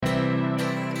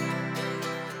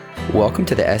Welcome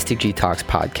to the SDG Talks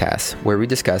podcast, where we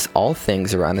discuss all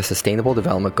things around the Sustainable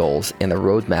Development Goals and the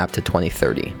roadmap to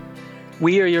 2030.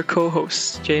 We are your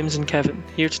co-hosts, James and Kevin,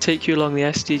 here to take you along the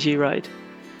SDG ride.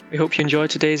 We hope you enjoy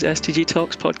today's SDG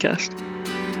Talks podcast.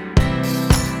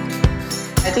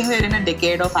 I think we're in a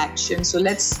decade of action, so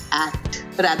let's act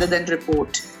rather than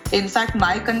report. In fact,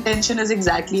 my contention is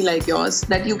exactly like yours,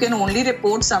 that you can only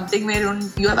report something where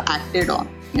you have acted on.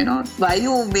 Why are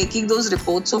you making those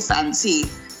reports so fancy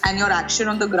and your action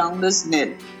on the ground is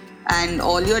nil? And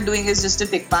all you're doing is just a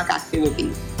tick-mark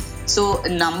activity. So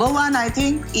number one, I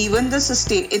think even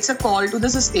it's a call to the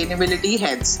sustainability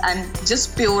heads, and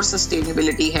just pure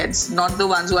sustainability heads, not the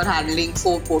ones who are handling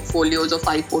 4 portfolios or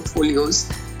 5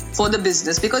 portfolios for the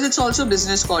business, because it's also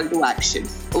business call to action.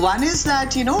 One is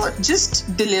that,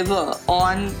 just deliver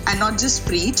on and not just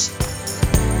preach.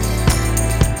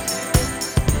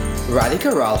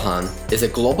 Radhika Ralhan is a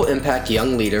global impact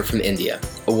young leader from India,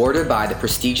 awarded by the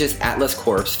prestigious Atlas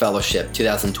Corps Fellowship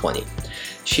 2020.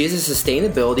 She is a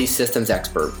sustainability systems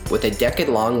expert with a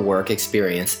decade-long work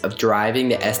experience of driving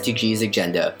the SDGs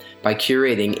agenda by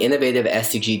curating innovative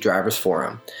SDG Drivers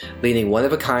Forum, leading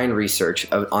one-of-a-kind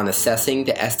research on assessing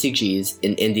the SDGs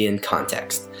in Indian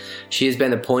context. She has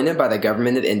been appointed by the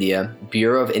Government of India,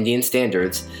 Bureau of Indian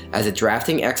Standards, as a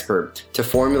drafting expert to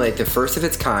formulate the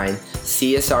first-of-its-kind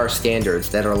CSR standards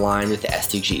that are aligned with the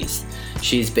SDGs.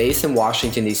 She is based in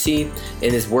Washington, D.C., and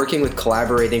is working with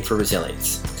Collaborating for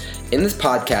Resilience. In this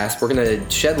podcast, we're going to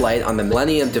shed light on the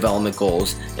Millennium Development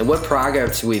Goals and what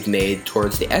progress we've made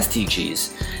towards the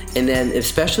SDGs, and then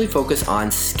especially focus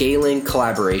on scaling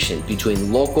collaboration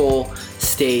between local,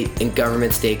 state, and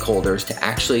government stakeholders to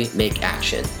actually make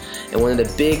action. And one of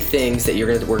the big things that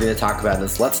we're going to talk about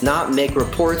is let's not make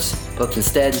reports, but let's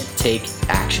instead take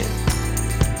action.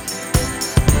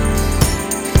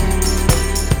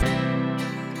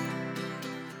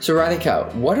 So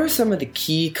Radhika, what are some of the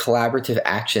key collaborative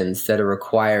actions that are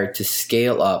required to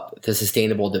scale up the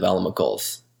Sustainable Development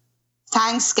Goals?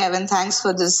 Thanks, Kevin. Thanks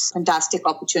for this fantastic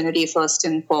opportunity, first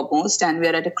and foremost. And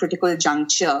we're at a critical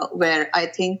juncture where I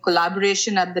think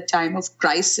collaboration at the time of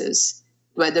crisis,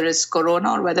 whether it's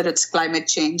Corona or whether it's climate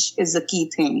change, is the key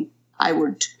thing. I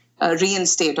would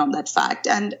reinstate on that fact.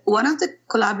 And one of the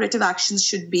collaborative actions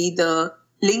should be the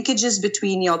linkages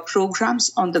between your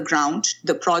programs on the ground,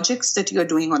 the projects that you're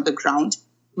doing on the ground,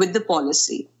 with the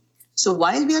policy. So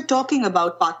while we are talking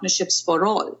about partnerships for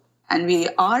all, and we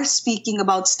are speaking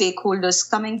about stakeholders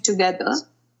coming together,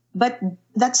 but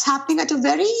that's happening at a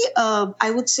very,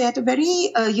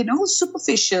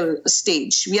 superficial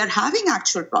stage. We are having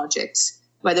actual projects,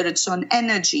 whether it's on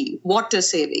energy, water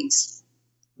savings,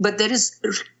 but there is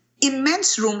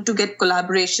immense room to get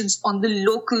collaborations on the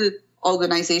local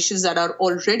organizations that are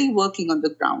already working on the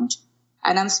ground.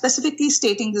 And I'm specifically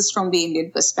stating this from the Indian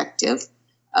perspective,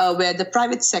 where the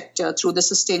private sector through the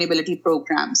sustainability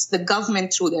programs, the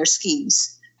government through their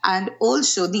schemes, and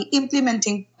also the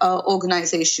implementing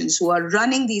organizations who are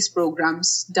running these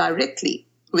programs directly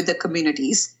with the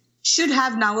communities should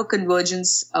have now a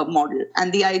convergence model.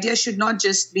 And the idea should not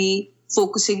just be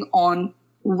focusing on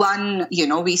one,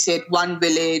 we said one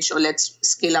village, or let's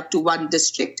scale up to one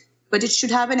district, but it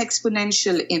should have an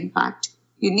exponential impact.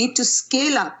 You need to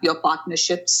scale up your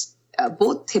partnerships,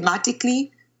 both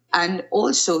thematically and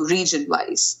also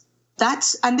region-wise.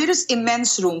 And there is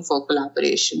immense room for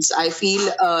collaborations. I feel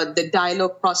the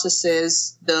dialogue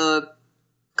processes, the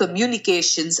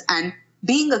communications, and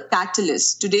being a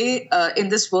catalyst. Today, in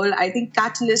this world, I think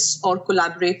catalysts or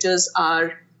collaborators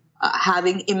are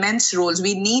having immense roles.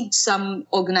 We need some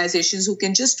organizations who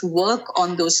can just work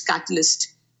on those catalyst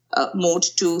mode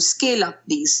to scale up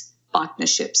these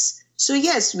partnerships. So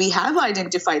yes, we have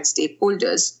identified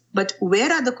stakeholders, but where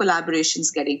are the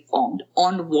collaborations getting formed?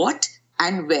 On what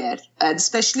and where? And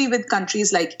especially with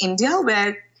countries like India,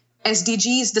 where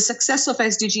SDGs, the success of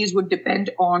SDGs would depend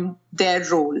on their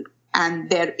role and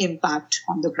their impact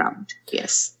on the ground.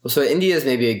 Yes. Well, so India is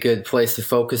maybe a good place to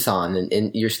focus on. And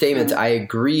in your statements, I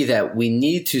agree that we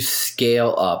need to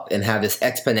scale up and have this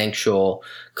exponential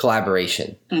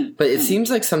collaboration. But it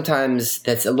seems like sometimes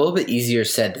that's a little bit easier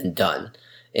said than done.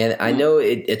 And I know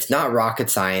it's not rocket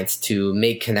science to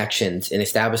make connections and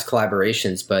establish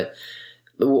collaborations, but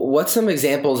what's some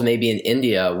examples maybe in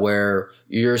India where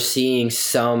you're seeing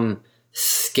some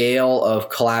scale of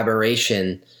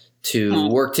collaboration to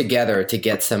work together to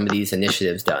get some of these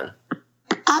initiatives done?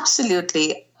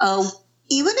 Absolutely.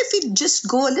 Even if we just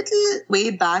go a little way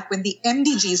back when the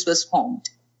MDGs was formed,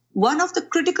 one of the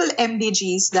critical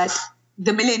MDGs that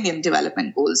the Millennium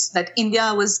Development Goals that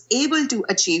India was able to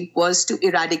achieve was to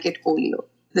eradicate polio.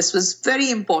 This was very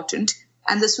important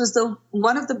And this was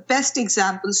one of the best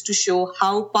examples to show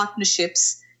how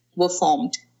partnerships were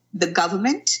formed. The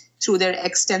government, through their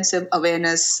extensive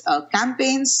awareness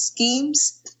campaigns,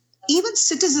 schemes, even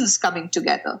citizens coming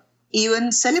together,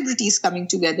 even celebrities coming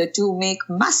together to make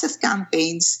massive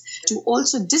campaigns, to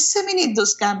also disseminate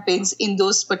those campaigns in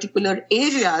those particular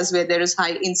areas where there is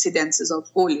high incidences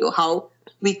of polio, how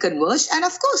we converged. And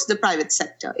of course, the private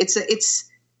sector. It's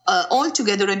all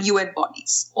together in UN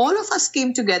bodies. All of us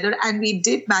came together and we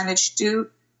did manage to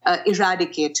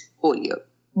eradicate polio.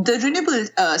 The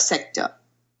renewable sector,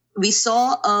 we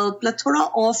saw a plethora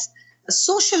of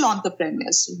social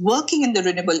entrepreneurs working in the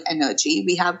renewable energy.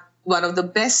 We have one of the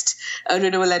best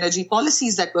renewable energy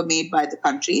policies that were made by the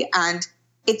country, and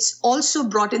it's also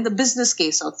brought in the business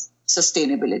case of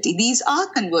sustainability. These are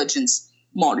convergence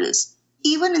models.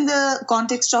 Even in the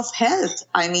context of health,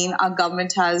 I mean, our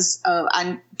government has,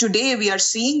 and today we are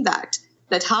seeing that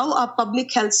how our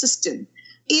public health system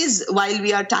is, while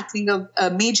we are tackling a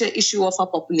major issue of our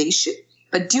population,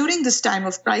 but during this time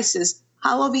of crisis,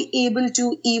 how are we able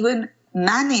to even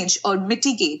manage or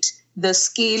mitigate the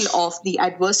scale of the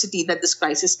adversity that this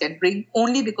crisis can bring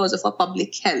only because of our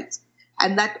public health?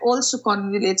 And that also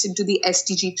convolutes into the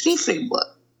SDG 3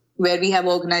 framework, where we have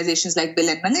organizations like Bill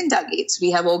and Melinda Gates.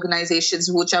 We have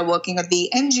organizations which are working at the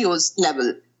NGOs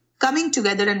level, coming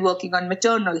together and working on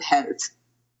maternal health,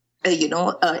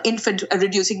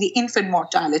 reducing the infant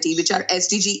mortality, which are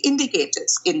SDG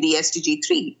indicators in the SDG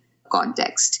 3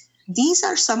 context. These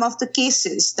are some of the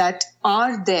cases that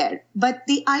are there. But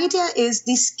the idea is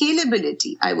the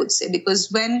scalability, I would say, because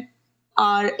when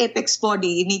our apex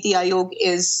body, Niti Aayog,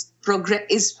 is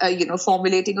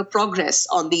formulating a progress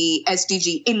on the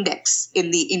SDG index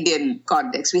in the Indian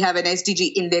context. We have an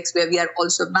SDG index where we are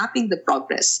also mapping the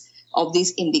progress of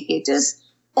these indicators.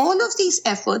 All of these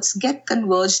efforts get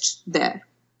converged there.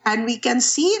 And we can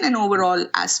see in an overall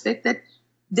aspect that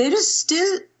there is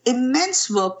still immense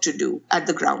work to do at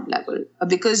the ground level,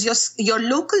 because your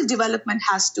local development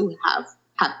has to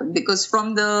happen, because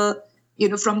from the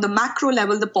macro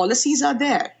level, the policies are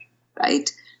there,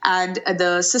 right? And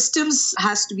the systems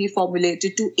has to be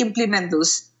formulated to implement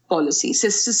those policies.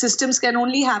 Systems can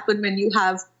only happen when you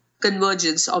have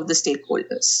convergence of the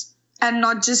stakeholders, and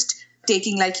not just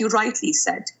taking, like you rightly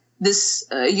said, this,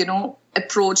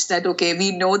 approach that, okay,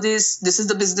 we know this is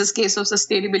the business case of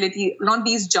sustainability, not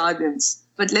these jargons,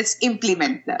 but let's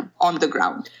implement them on the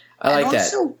ground. I like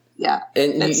that. Yeah.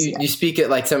 And you speak at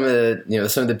like some of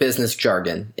the business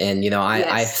jargon. And,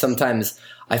 Yes.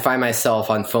 I find myself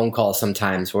on phone calls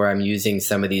sometimes where I'm using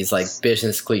some of these like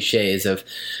business cliches of,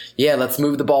 yeah, let's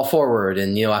move the ball forward.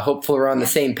 And, I hope we're on the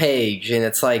same page. And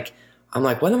it's like, I'm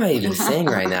like, what am I even saying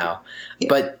right now? Yeah.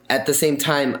 But at the same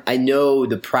time, I know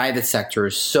the private sector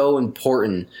is so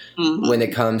important when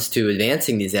it comes to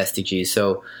advancing these SDGs.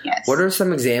 So What are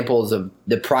some examples of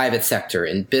the private sector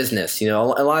in business? A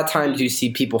lot of times you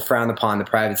see people frown upon the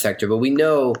private sector, but we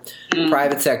know the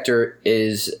private sector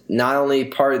is not only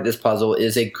part of this puzzle,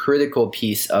 is a critical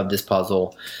piece of this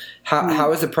puzzle.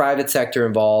 How is the private sector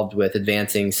involved with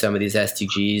advancing some of these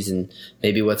SDGs, and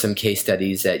maybe what some case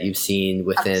studies that you've seen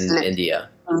within India?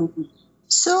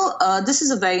 So this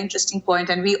is a very interesting point,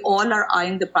 and we all are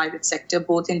eyeing the private sector,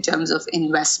 both in terms of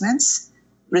investments,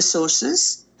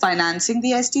 resources, financing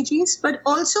the SDGs, but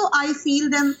also I feel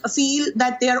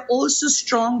that they are also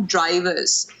strong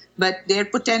drivers, but their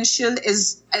potential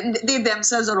is, and they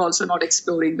themselves are also not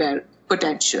exploring their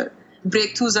potential.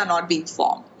 Breakthroughs are not being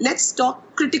formed. Let's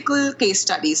talk critical case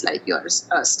studies like yours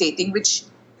stating, which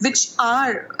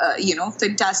are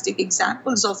fantastic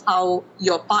examples of how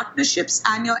your partnerships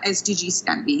and your SDGs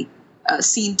can be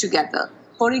seen together.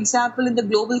 For example, in the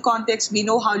global context, we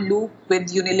know how Loop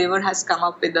with Unilever has come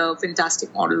up with a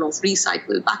fantastic model of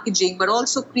recycled packaging, but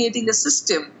also creating a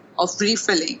system of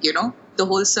refilling, the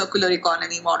whole circular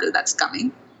economy model that's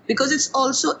coming, because it's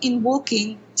also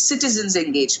invoking citizens'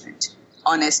 engagement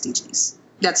on SDGs.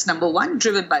 That's number one,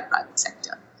 driven by private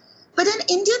sector. But in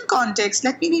Indian context,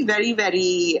 let me be very,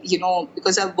 very,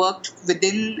 because I've worked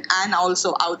within and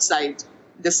also outside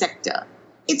the sector,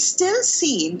 it's still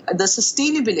seen, the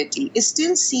sustainability is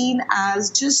still seen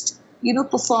as just,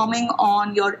 performing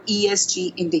on your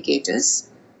ESG indicators,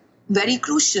 very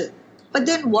crucial. But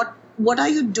then what are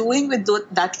you doing with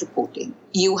that reporting?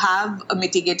 You have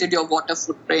mitigated your water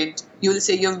footprint. You'll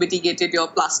say you've mitigated your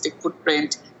plastic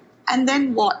footprint. And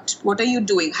then what? What are you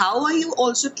doing? How are you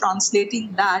also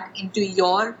translating that into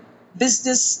your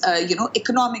business,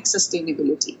 economic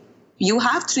sustainability? You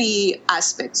have three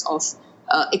aspects of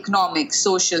economic,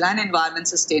 social, and environment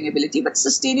sustainability, but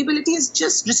sustainability is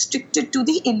just restricted to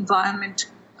the environment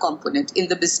component in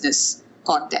the business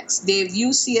context. They view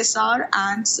CSR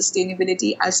and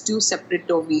sustainability as two separate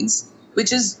domains,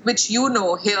 which here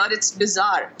it's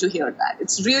bizarre to hear that.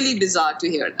 It's really bizarre to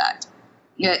hear that.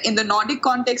 Yeah, in the Nordic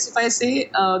context, if I say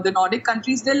the Nordic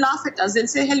countries, they'll laugh at us. They'll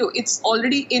say, hello, it's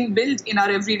already inbuilt in our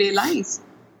everyday life.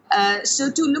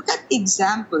 So to look at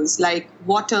examples like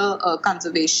water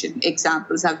conservation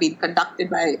examples have been conducted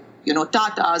by,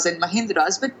 Tatas and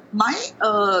Mahindras. But my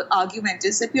argument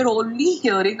is that we're only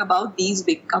hearing about these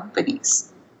big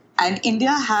companies. And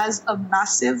India has a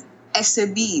massive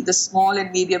SME, the small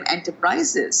and medium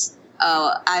enterprises.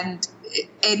 And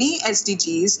any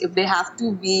SDGs, if they have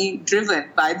to be driven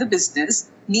by the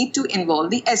business, need to involve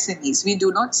the SMEs. We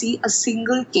do not see a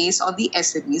single case of the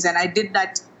SMEs. And I did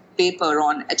that paper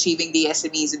on achieving the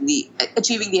SDGs in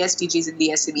the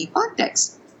SME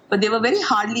context. But they were very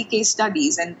hardly case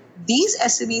studies. And these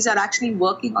SMEs are actually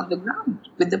working on the ground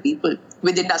with the people,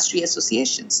 with industry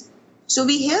associations. So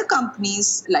we hear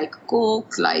companies like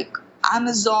Coke, like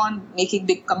Amazon making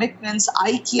big commitments,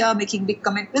 IKEA making big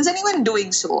commitments, and even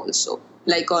doing so also,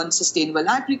 like on sustainable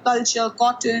agriculture,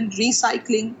 cotton,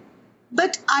 recycling.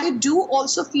 But I do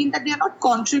also feel that they are not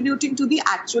contributing to the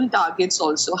actual targets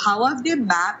also. How have they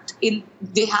mapped in?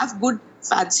 They have good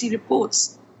fancy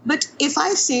reports. But if I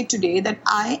say today that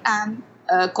I am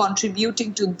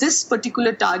contributing to this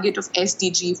particular target of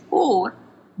SDG 4,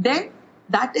 then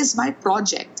that is my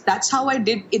project. That's how I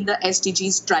did in the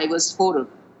SDGs Drivers Forum.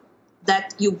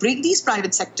 That you bring these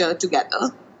private sector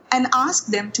together and ask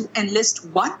them to enlist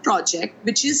one project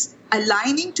which is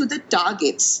aligning to the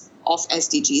targets of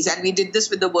SDGs. And we did this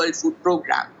with the World Food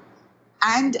Programme.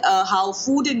 And how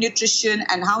food and nutrition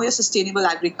and how your sustainable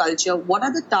agriculture, what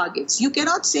are the targets? You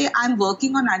cannot say I'm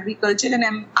working on agriculture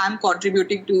and I'm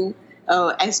contributing to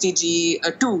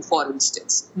SDG 2, for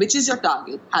instance. Which is your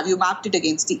target? Have you mapped it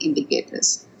against the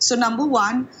indicators? So number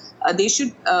one, they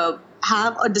should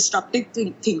have a disruptive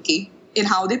thinking in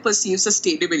how they perceive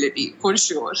sustainability, for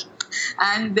sure.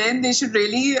 And then they should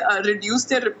really reduce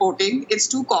their reporting. It's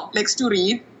too complex to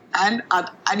read. And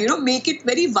make it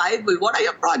very viable. What are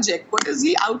your projects? What is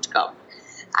the outcome?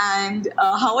 And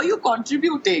how are you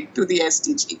contributing to the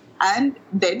SDG? And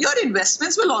then your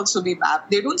investments will also be mapped.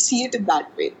 They don't see it in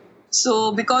that way.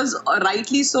 So because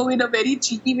rightly so, in a very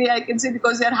cheeky way, I can say,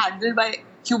 because they're handled by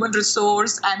human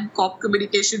resource and corp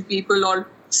communication people or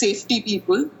safety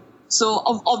people. So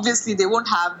obviously they won't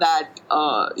have that,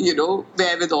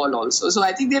 wherewithal also. So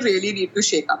I think they really need to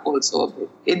shake up also a bit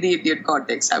in the Indian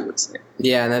context, I would say.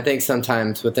 Yeah, and I think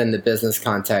sometimes within the business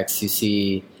context, you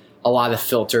see a lot of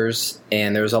filters,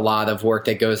 and there's a lot of work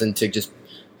that goes into just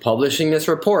publishing this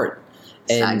report.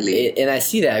 And I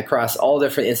see that across all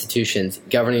different institutions,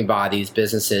 governing bodies,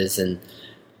 businesses, and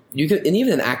even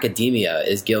in academia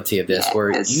is guilty of this,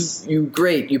 where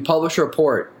you publish a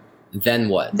report, then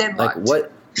what?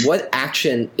 What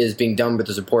action is being done with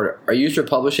this report? Are you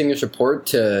publishing this report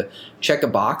to check a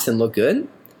box and look good?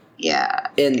 Yeah.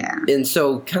 And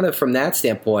so kind of from that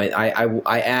standpoint,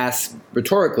 I ask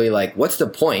rhetorically, like, what's the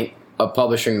point of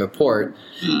publishing the report?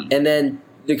 And then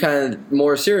the kind of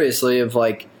more seriously of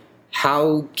like,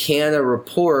 how can a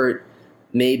report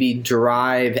maybe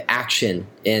drive action?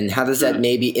 And how does that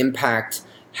maybe impact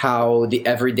how the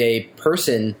everyday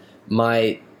person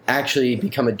might actually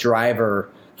become a driver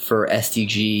for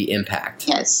SDG impact?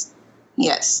 Yes.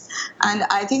 And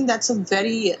I think that's a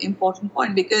very important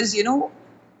point because,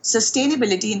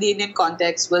 sustainability in the Indian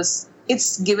context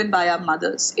it's given by our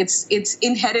mothers. It's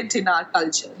inherent in our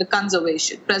culture, the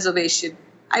conservation, preservation.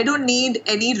 I don't need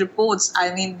any reports.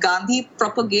 I mean, Gandhi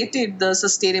propagated the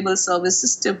sustainable service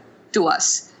system to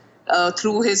us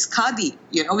through his khadi,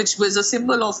 which was a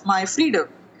symbol of my freedom.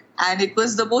 And it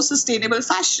was the most sustainable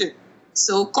fashion.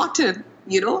 So cotton,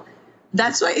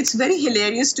 that's why it's very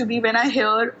hilarious to me when I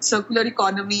hear circular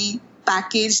economy,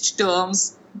 packaged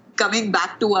terms coming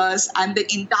back to us, and the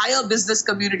entire business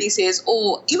community says,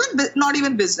 not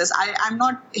even business. I'm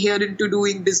not here into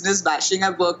doing business bashing.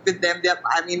 I've worked with them.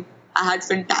 I had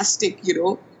fantastic,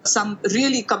 some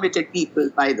really committed people,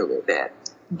 by the way, there.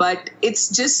 But it's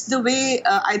just the way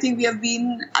I think we have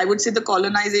been, I would say, the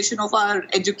colonization of our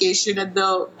education and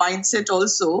the mindset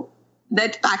also,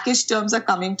 that packaged terms are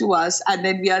coming to us and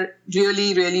then we are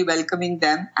really, really welcoming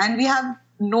them. And we have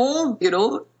no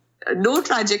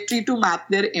trajectory to map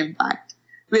their impact.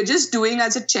 We're just doing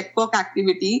as a checkbox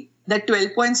activity that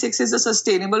 12.6 is a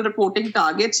sustainable reporting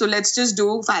target. So let's just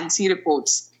do fancy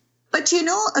reports. But,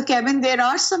 Kevin, there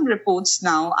are some reports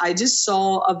now. I just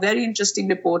saw a very interesting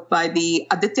report by the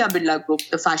Aditya Birla Group,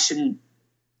 the fashion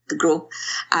group.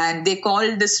 And they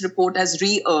called this report as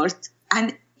Re-Earth.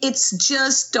 And it's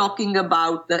just talking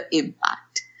about the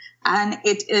impact. And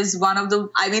it is one of the,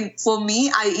 for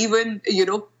me, I even,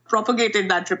 propagated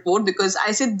that report because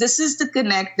I said, this is the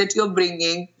connect that you're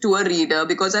bringing to a reader,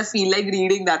 because I feel like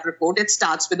reading that report, it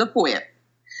starts with a poem.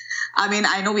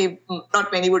 I know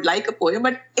not many would like a poem,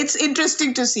 but it's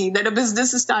interesting to see that a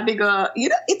business is starting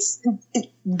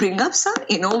bring up some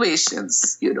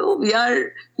innovations.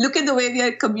 Look at the way we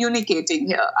are communicating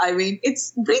here.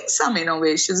 It's bring some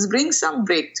innovations, bring some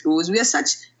breakthroughs.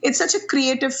 It's such a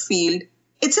creative field.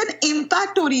 It's an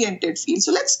impact-oriented field.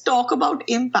 So let's talk about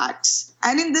impacts.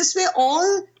 And in this way,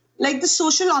 all the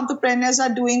social entrepreneurs are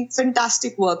doing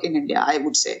fantastic work in India, I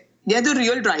would say. They're the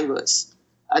real drivers.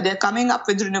 They're coming up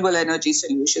with renewable energy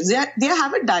solutions. They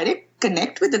have a direct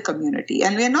connect with the community.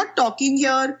 And we're not talking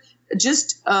here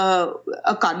just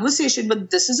a conversation,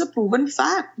 but this is a proven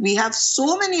fact. We have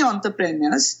so many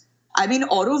entrepreneurs.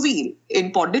 Auroville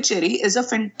in Pondicherry is a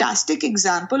fantastic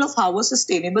example of how a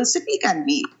sustainable city can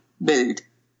be built.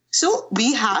 So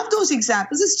we have those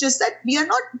examples. It's just that we are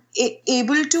not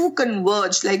able to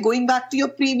converge. Like going back to your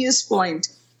previous point,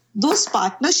 those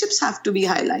partnerships have to be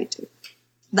highlighted.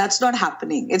 That's not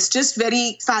happening. It's just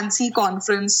very fancy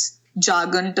conference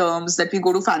jargon terms that we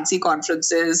go to fancy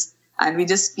conferences and we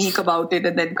just speak about it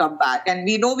and then come back. And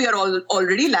we know we are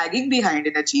already lagging behind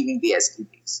in achieving the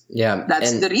SDGs. Yeah.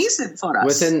 That's the reason for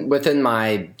us. Within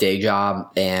my day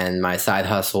job and my side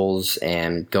hustles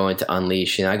and going to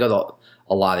Unleash, I go to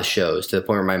a lot of shows, to the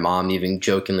point where my mom even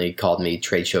jokingly called me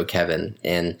Trade Show Kevin.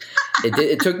 And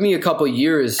it took me a couple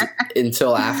years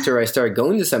until after I started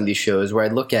going to some of these shows where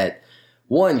I'd look at,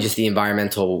 one, just the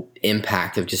environmental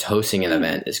impact of just hosting an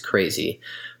event is crazy.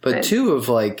 But right. Two, of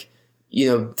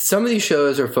some of these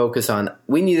shows are focused on,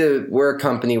 we're a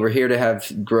company, we're here to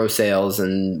grow sales,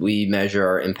 and we measure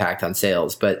our impact on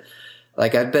sales. But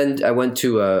I went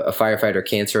to a firefighter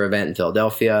cancer event in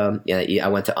Philadelphia. I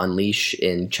went to Unleash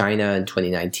in China in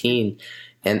 2019.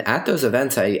 And at those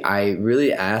events, I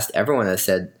really asked everyone, I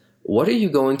said, what are you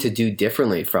going to do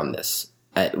differently from this?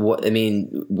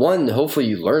 One, hopefully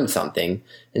you learn something.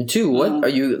 And two, what are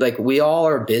you, we all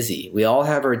are busy. We all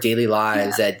have our daily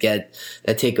lives that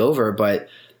take over, but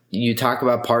you talk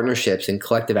about partnerships and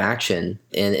collective action.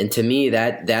 And to me,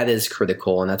 that is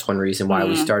critical. And that's one reason why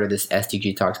we started this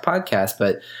SDG Talks podcast.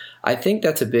 But I think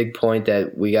that's a big point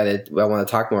that I want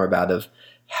to talk more about, of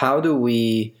how do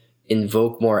we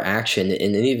invoke more action?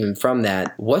 And even from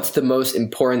that, what's the most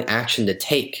important action to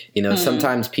take?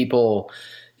 Sometimes people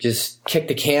just kick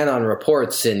the can on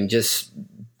reports and just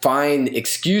find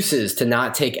excuses to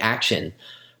not take action.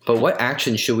 But what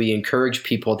action should we encourage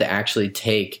people to actually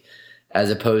take, as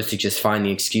opposed to just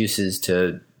finding excuses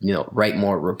to, write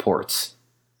more reports?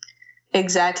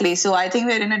 Exactly. So I think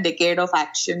we're in a decade of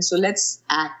action. So let's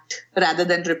act rather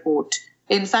than report.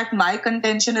 In fact, my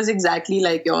contention is exactly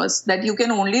like yours, that you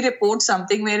can only report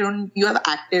something where you have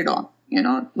acted on.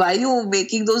 Why are you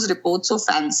making those reports so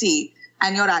fancy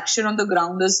and your action on the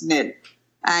ground is nil?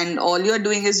 And all you're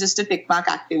doing is just a tick mark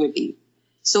activity.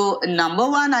 So number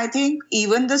one, I think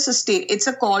even it's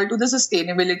a call to the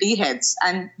sustainability heads,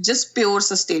 and just pure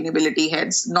sustainability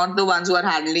heads, not the ones who are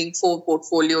handling 4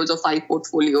 portfolios or 5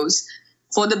 portfolios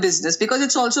for the business, because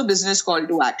it's also business call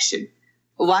to action.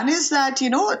 One is that,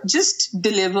 just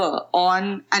deliver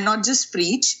on and not just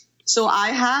preach. So I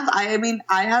have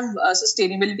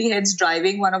sustainability heads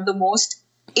driving one of the worst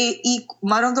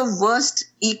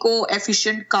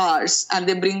eco-efficient cars, and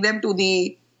they bring them to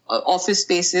the office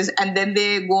spaces, and then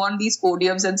they go on these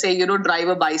podiums and say, drive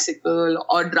a bicycle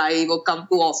or drive or come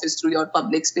to office through your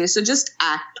public space. So just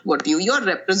act you're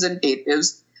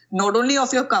representatives, not only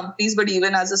of your companies, but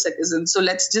even as a citizen. So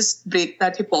let's just break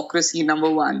that hypocrisy, number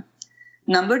one.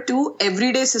 Number two,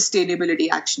 everyday sustainability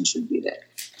action should be there.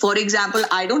 For example,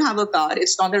 I don't have a car.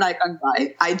 It's not that I can't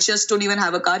buy. I just don't even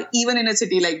have a car, even in a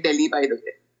city like Delhi, by the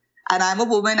way. And I'm a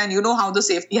woman, and you know how the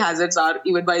safety hazards are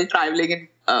even while traveling in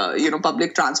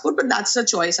public transport. But that's a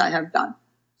choice I have done.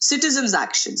 Citizens'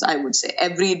 actions, I would say,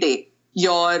 every day.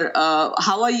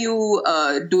 How are you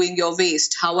doing your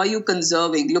waste? How are you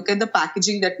conserving? Look at the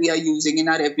packaging that we are using in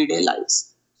our everyday lives.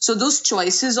 So those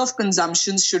choices of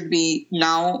consumption should be,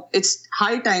 now it's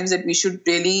high times that we should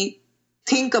really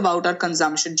think about our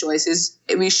consumption choices.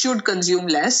 We should consume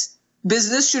less.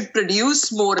 Business should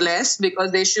produce more or less,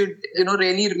 because they should,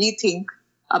 really rethink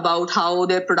about how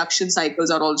their production cycles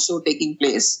are also taking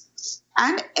place.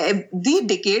 And the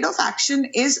decade of action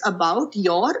is about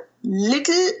your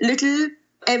little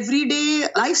everyday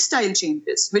lifestyle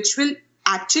changes, which will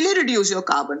actually reduce your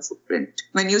carbon footprint.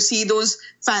 When you see those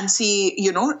fancy,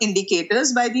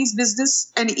 indicators by these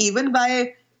business and even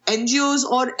by NGOs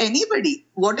or anybody,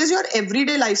 what is your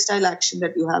everyday lifestyle action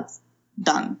that you have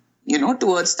done,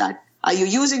 towards that? Are you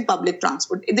using public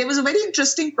transport? There was a very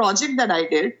interesting project that I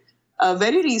did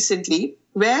very recently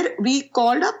where we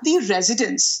called up the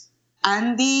residents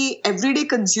and the everyday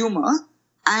consumer,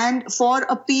 and for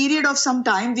a period of some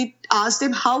time, we asked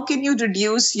them, how can you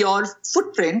reduce your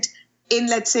footprint in,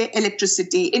 let's say,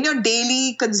 electricity, in your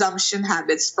daily consumption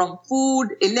habits from food,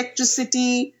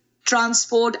 electricity,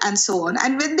 transport, and so on.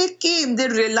 And when they came, they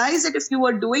realized that if you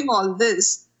were doing all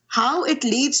this, how it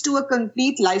leads to a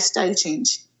complete lifestyle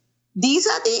change. These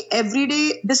are the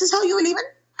everyday, this is how you will even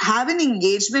have an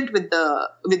engagement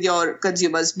with your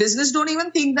consumers. Business don't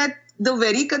even think that the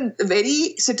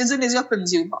very citizen is your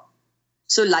consumer.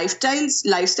 So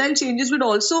lifestyle changes would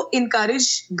also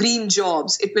encourage green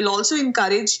jobs. It will also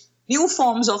encourage new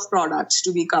forms of products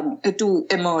to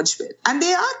emerge with. And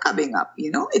they are coming up,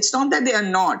 It's not that they are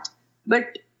not.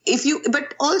 But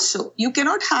also you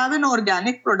cannot have an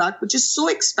organic product which is so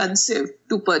expensive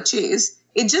to purchase.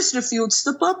 It just refutes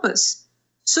the purpose.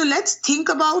 So let's think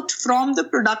about from the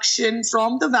production,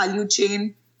 from the value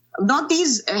chain, not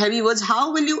these heavy words.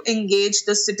 How will you engage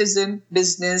the citizen,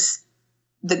 business?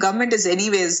 The government is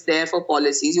anyways there for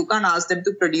policies. You can't ask them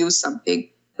to produce something.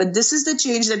 But this is the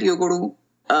change that you're going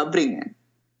to bring in.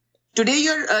 Today,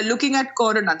 you're looking at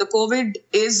Corona. The COVID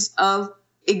is an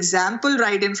example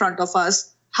right in front of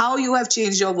us, how you have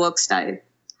changed your work style,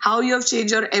 how you have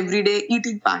changed your everyday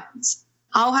eating patterns.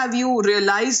 How have you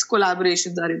realized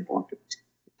collaborations are important?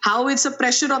 How it's a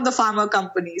pressure on the pharma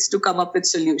companies to come up with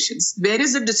solutions. Where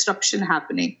is the disruption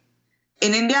happening?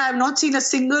 In India, I have not seen a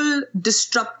single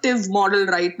disruptive model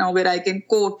right now where I can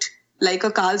quote like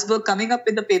a Carlsberg coming up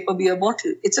with a paper beer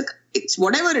bottle. It's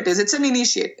whatever it is. It's an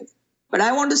initiative. But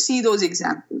I want to see those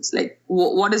examples. Like,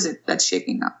 what is it that's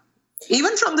shaking up?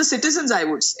 Even from the citizens, I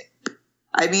would say.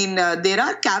 I mean, there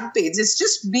are campaigns. It's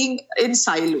just being in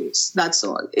silos. That's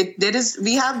all.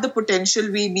 We have the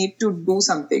potential. We need to do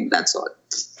something. That's all.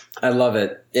 I love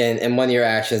it. And one of your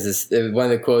actions is one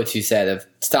of the quotes you said of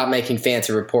stop making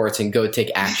fancy reports and go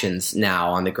take actions now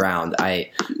on the ground.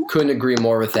 I couldn't agree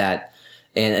more with that.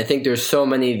 And I think there's so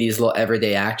many of these little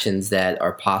everyday actions that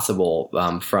are possible,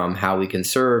 from how we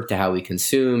conserve to how we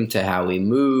consume to how we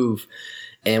move.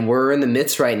 And we're in the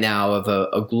midst right now of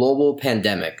a global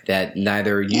pandemic that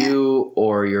neither you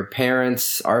or your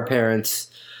parents, our parents,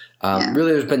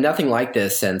 really there's been nothing like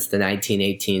this since the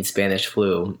 1918 Spanish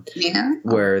flu,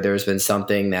 where there's been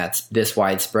something that's this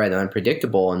widespread and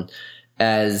unpredictable. And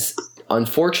as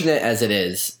unfortunate as it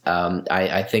is,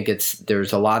 I think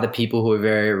there's a lot of people who are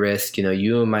very at risk.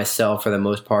 You and myself, for the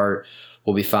most part,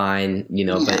 will be fine,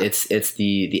 but it's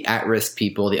the at-risk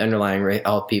people, the underlying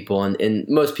health people, and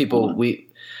most people,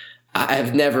 I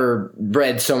have never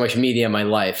read so much media in my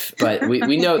life, but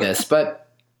we know this. But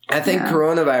I think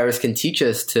coronavirus can teach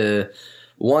us to,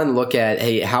 one, look at,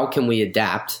 hey, how can we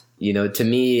adapt? To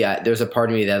me, there's a part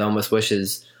of me that almost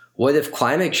wishes, what if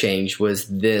climate change was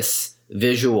this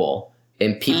visual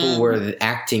and people were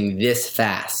acting this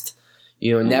fast?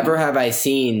 Never have I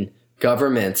seen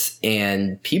governments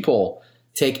and people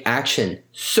take action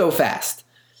so fast.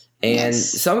 And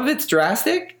some of it's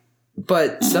drastic,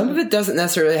 but some of it doesn't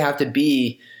necessarily have to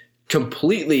be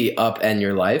completely upend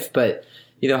your life. But,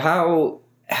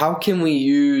 how can we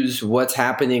use what's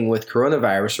happening with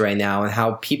coronavirus right now and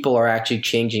how people are actually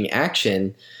changing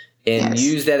action and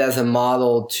use that as a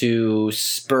model to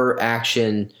spur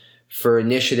action for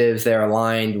initiatives that are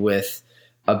aligned with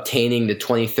obtaining the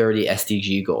 2030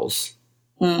 SDG goals?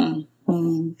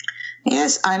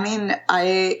 Yes, I mean,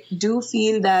 I do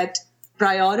feel that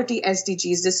priority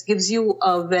SDGs, this gives you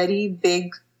a very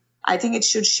big, I think it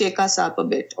should shake us up a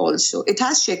bit also. It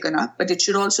has shaken up, but it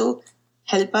should also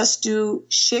help us to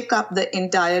shake up the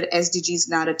entire SDGs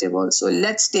narrative also.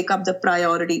 Let's take up the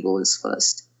priority goals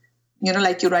first.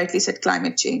 Like you rightly said,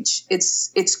 climate change.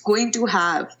 It's going to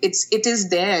have, it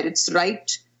is there. It's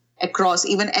right across.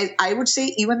 Even, I would say,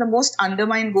 even the most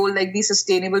undermined goal like the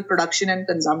sustainable production and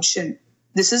consumption.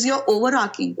 This is your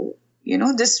overarching goal.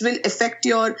 This will affect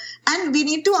and we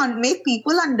need to make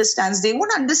people understand. They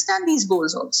won't understand these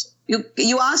goals also.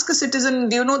 You ask a citizen,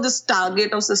 do you know this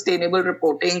target of sustainable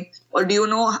reporting? Or do you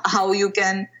know how you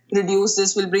can reduce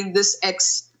this, will bring this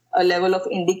X level of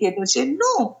indicator change?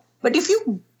 No. But if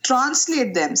you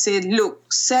translate them, say,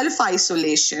 look,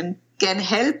 self-isolation can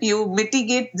help you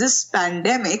mitigate this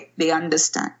pandemic, they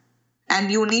understand.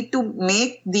 And you need to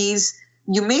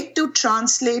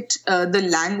translate the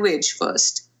language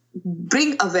first.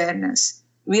 Bring awareness.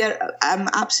 I'm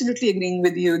absolutely agreeing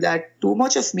with you that too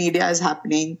much of media is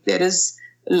happening. There is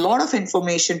a lot of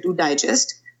information to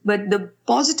digest, but the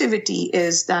positivity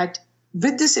is that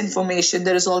with this information,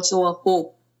 there is also a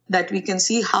hope that we can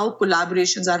see how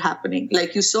collaborations are happening.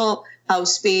 Like you saw how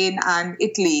Spain and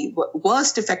Italy,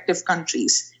 worst effective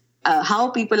countries, how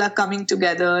people are coming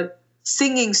together,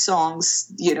 singing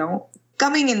songs,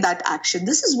 coming in that action.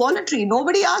 This is voluntary.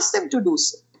 Nobody asked them to do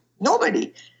so.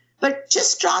 Nobody. But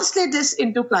just translate this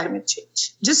into climate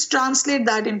change. Just translate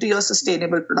that into your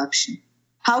sustainable production.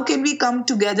 How can we come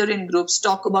together in groups,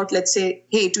 talk about, let's say,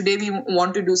 hey, today we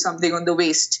want to do something on the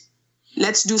waste.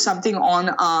 Let's do something on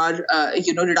our,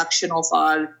 reduction of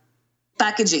our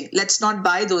packaging. Let's not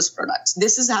buy those products.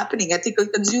 This is happening. Ethical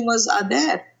consumers are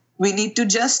there. We need to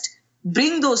just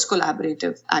bring those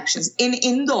collaborative actions. In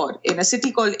Indore, in a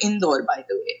city called Indore, by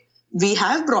the way, we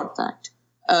have brought that.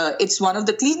 It's one of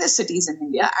the cleanest cities in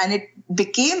India, and it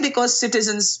became because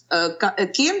citizens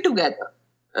came together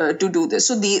to do this.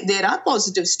 So there are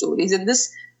positive stories, and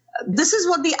this is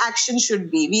what the action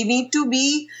should be.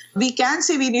 We can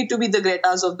say we need to be the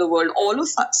Gretas of the world, all of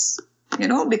us,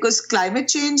 because climate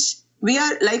change, we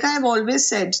are, like I have always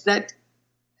said, that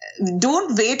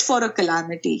don't wait for a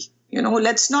calamity.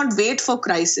 Let's not wait for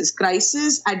crisis.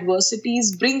 Crisis,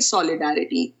 adversities bring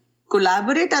solidarity.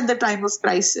 Collaborate at the time of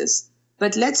crisis,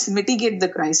 but let's mitigate the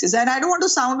crisis. And I don't want to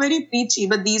sound very preachy,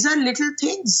 but these are little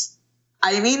things.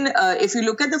 I mean, if you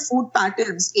look at the food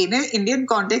patterns in an Indian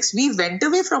context, we went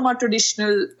away from our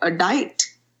traditional diet,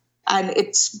 and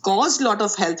it's caused a lot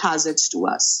of health hazards to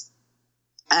us.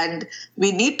 And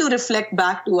we need to reflect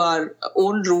back to our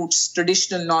own roots,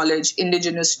 traditional knowledge,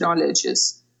 indigenous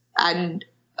knowledges, and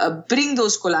bring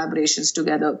those collaborations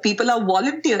together. People are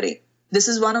volunteering. This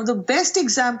is one of the best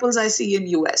examples I see in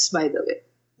US, by the way,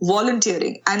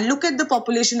 volunteering. And look at the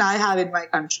population I have in my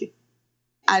country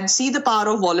and see the power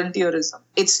of volunteerism.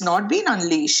 It's not been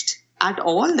unleashed at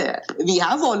all there. We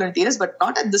have volunteers, but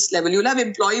not at this level. You'll have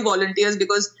employee volunteers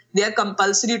because they are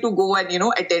compulsory to go and,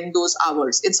 attend those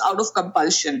hours. It's out of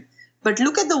compulsion. But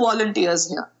look at the volunteers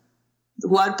here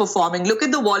who are performing. Look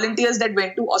at the volunteers that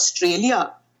went to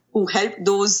Australia who helped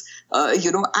those,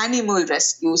 animal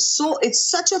rescues. So it's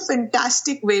such a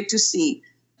fantastic way to see.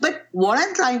 But what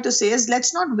I'm trying to say is,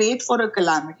 let's not wait for a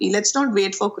calamity. Let's not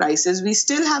wait for crisis. We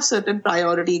still have certain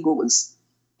priority goals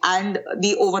and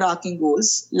the overarching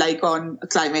goals, like on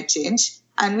climate change.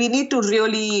 And we need to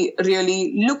really,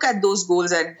 really look at those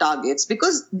goals and targets,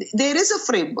 because there is a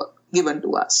framework given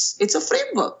to us. It's a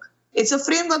framework. It's a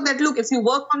framework that, look, if you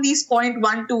work on these point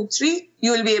 1, 2, 3,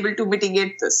 you will be able to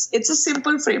mitigate this. It's a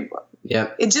simple framework.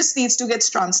 Yeah. It just needs to get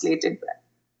translated back.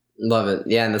 Love it.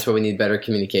 Yeah, and that's why we need better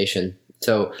communication.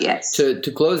 So yes. To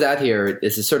close out here,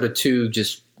 this is sort of two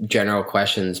just general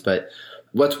questions, but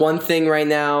what's one thing right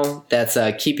now that's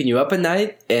keeping you up at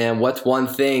night, and what's one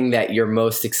thing that you're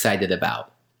most excited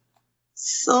about?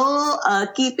 So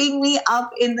keeping me up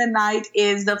in the night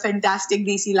is the fantastic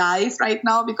DC life right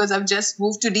now, because I've just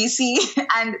moved to DC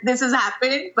and this has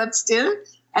happened, but still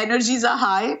energies are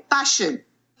high.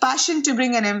 Passion to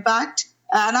bring an impact.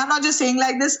 And I'm not just saying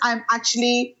like this, I'm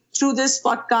actually, through this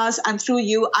podcast and through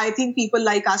you, I think people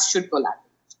like us should collaborate.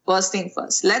 First thing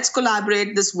first, let's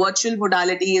collaborate. This virtual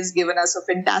modality has given us a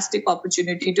fantastic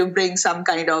opportunity to bring some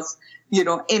kind of,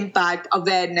 impact,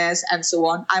 awareness, and so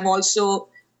on. I'm also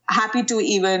happy to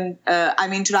even,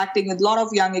 I'm interacting with a lot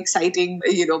of young, exciting,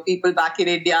 people back in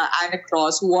India and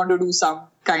across who want to do some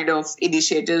kind of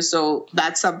initiative. So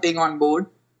that's something on board.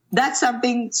 That's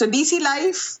something. So DC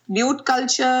Life, Mute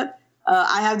Culture,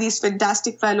 I have these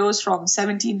fantastic fellows from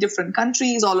 17 different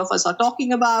countries. All of us are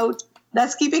talking about.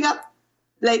 That's keeping up.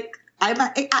 Like, I'm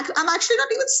actually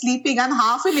not even sleeping. I'm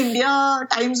half in India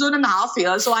time zone and half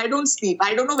here. So I don't sleep.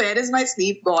 I don't know where is my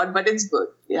sleep gone, but it's good.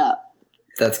 Yeah.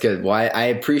 That's good. Well, I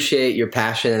appreciate your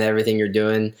passion and everything you're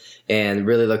doing, and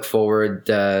really look forward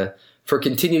for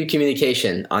continued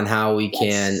communication on how we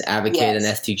can advocate on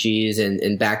SDGs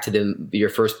and back to your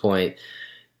first point,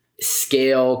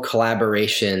 scale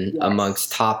collaboration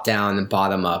amongst top-down and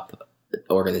bottom-up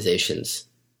organizations.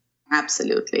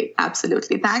 Absolutely.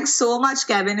 Absolutely. Thanks so much,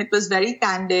 Kevin. It was very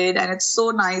candid, and it's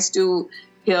so nice to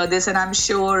hear this, and I'm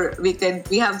sure we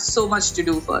have so much to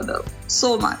do further.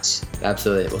 So much.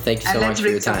 Absolutely. Well, thank you so much for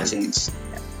your time. Change.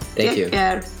 Thank you. Take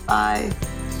care. Bye.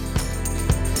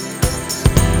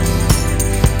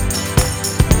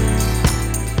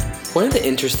 One of the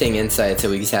interesting insights that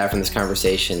we just had from this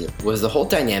conversation was the whole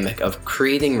dynamic of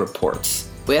creating reports.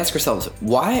 We ask ourselves,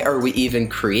 why are we even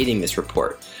creating this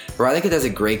report? Radhika does a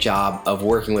great job of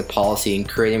working with policy and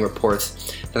creating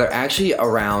reports that are actually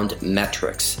around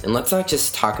metrics. And let's not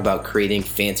just talk about creating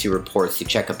fancy reports to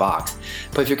check a box,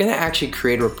 but if you're going to actually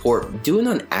create a report, do it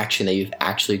on action that you've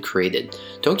actually created.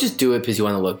 Don't just do it because you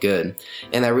want to look good.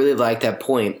 And I really like that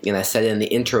point, and I said it in the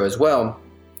intro as well,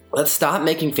 Let's stop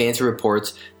making fancy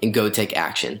reports and go take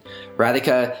action.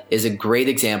 Radhika is a great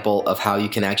example of how you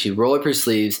can actually roll up your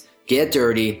sleeves, get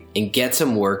dirty, and get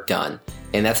some work done.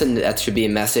 And that should be a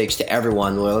message to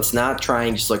everyone. Well, let's not try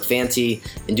and just look fancy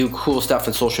and do cool stuff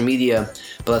on social media,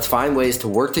 but let's find ways to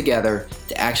work together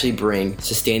to actually bring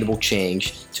sustainable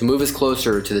change to move us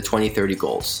closer to the 2030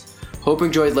 goals. Hope you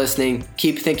enjoyed listening.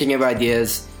 Keep thinking of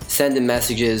ideas, send in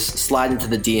messages, slide into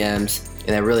the DMs,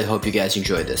 and I really hope you guys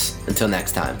enjoyed this. Until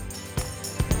next time.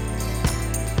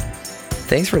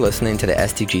 Thanks for listening to the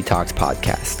SDG Talks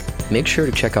podcast. Make sure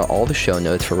to check out all the show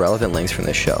notes for relevant links from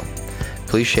this show.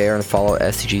 Please share and follow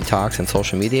SDG Talks on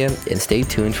social media and stay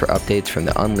tuned for updates from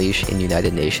the Unleash in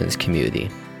United Nations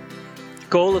community. The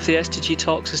goal of the SDG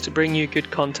Talks is to bring you good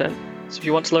content. So if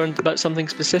you want to learn about something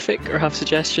specific or have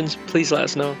suggestions, please let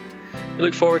us know. We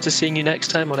look forward to seeing you next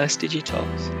time on SDG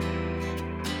Talks.